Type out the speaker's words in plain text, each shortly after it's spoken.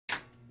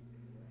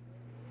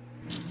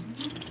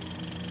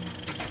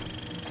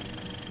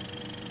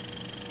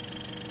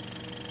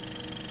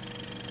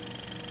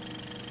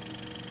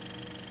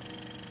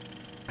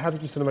How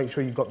did you sort of make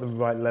sure you got the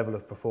right level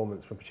of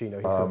performance from Pacino?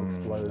 He sort of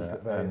explodes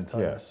at various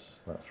times.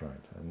 Yes, that's right.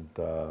 And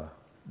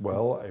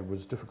well, it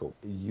was difficult.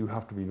 You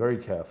have to be very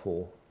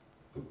careful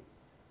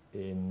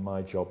in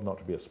my job not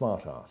to be a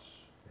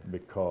smart-ass,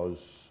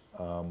 because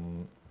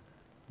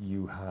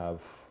you are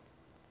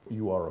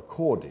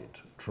accorded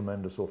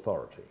tremendous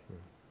authority.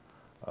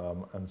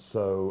 And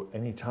so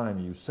any time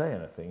you say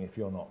anything, if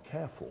you're not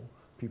careful,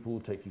 people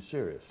will take you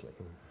seriously.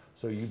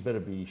 So you'd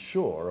better be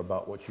sure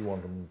about what you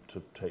want them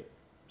to take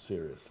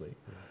seriously.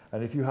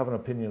 And if you have an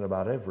opinion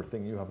about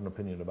everything, you have an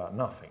opinion about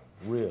nothing,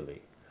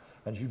 really.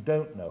 And you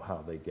don't know how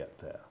they get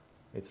there.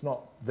 It's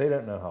not, they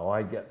don't know how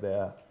I get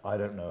there, I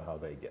don't know how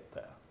they get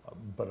there.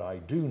 But I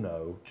do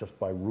know, just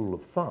by rule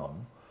of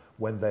thumb,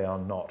 when they are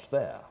not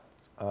there.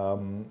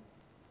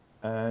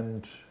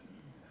 And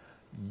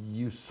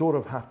you sort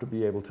of have to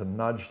be able to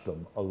nudge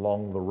them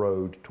along the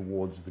road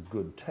towards the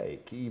good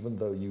take, even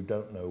though you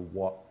don't know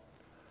what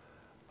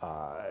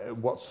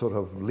sort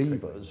of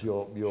levers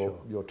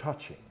you're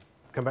touching.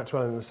 Come back to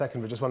Ellen in a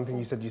second, but just one thing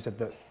you said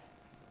that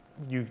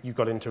you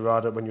got into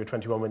RADA when you were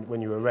 21,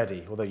 when you were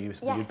ready, although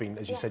you'd been,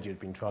 as you said, you'd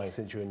been trying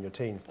since you were in your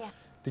teens. Yeah.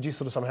 Did you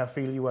sort of somehow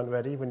feel you weren't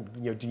ready? When,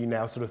 do you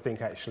now sort of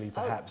think, actually,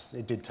 perhaps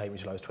it did take me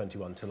till I was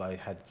 21 till I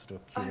had sort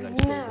of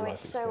accumulated all the life No,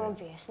 it's so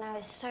experience? obvious. Now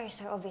it's so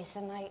obvious,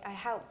 and I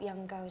help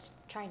young girls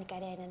trying to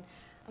get in, and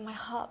my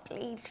heart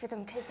bleeds for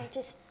them because they're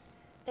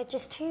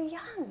just too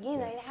young. You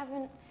know, they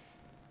haven't.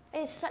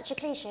 It's such a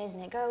cliche, isn't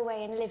it? Go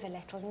away and live a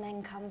little, and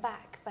then come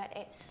back. But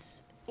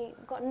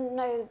you've got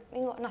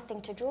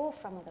nothing to draw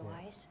from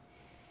otherwise.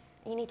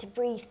 You need to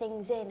breathe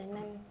things in and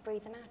then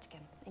breathe them out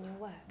again in your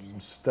work. So.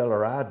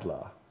 Stella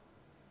Adler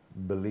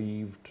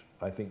believed,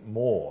 I think,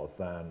 more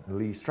than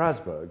Lee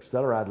Strasberg.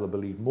 Stella Adler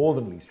believed more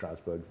than Lee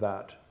Strasberg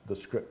that the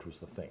script was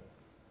the thing.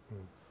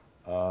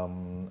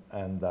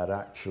 And that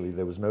actually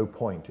there was no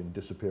point in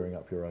disappearing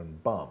up your own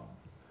bum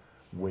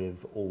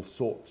with all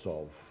sorts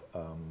of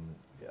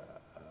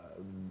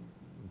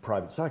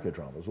private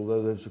psychodramas,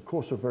 although those, of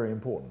course, are very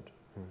important.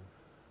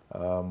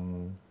 But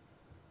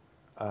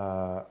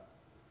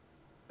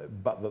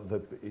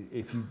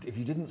if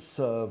you didn't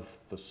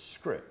serve the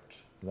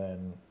script,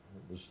 then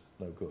it was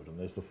no good. And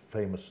there's the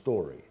famous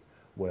story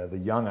where the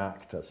young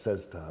actor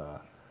says to her,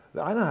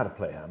 I know how to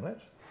play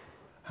Hamlet.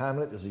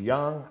 Hamlet is a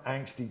young,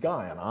 angsty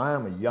guy, and I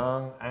am a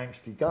young,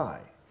 angsty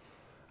guy.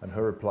 And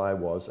her reply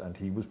was, and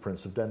he was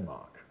Prince of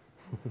Denmark.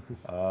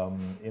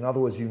 In other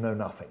words, you know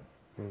nothing.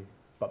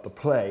 But the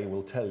play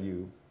will tell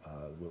you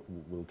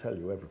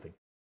everything.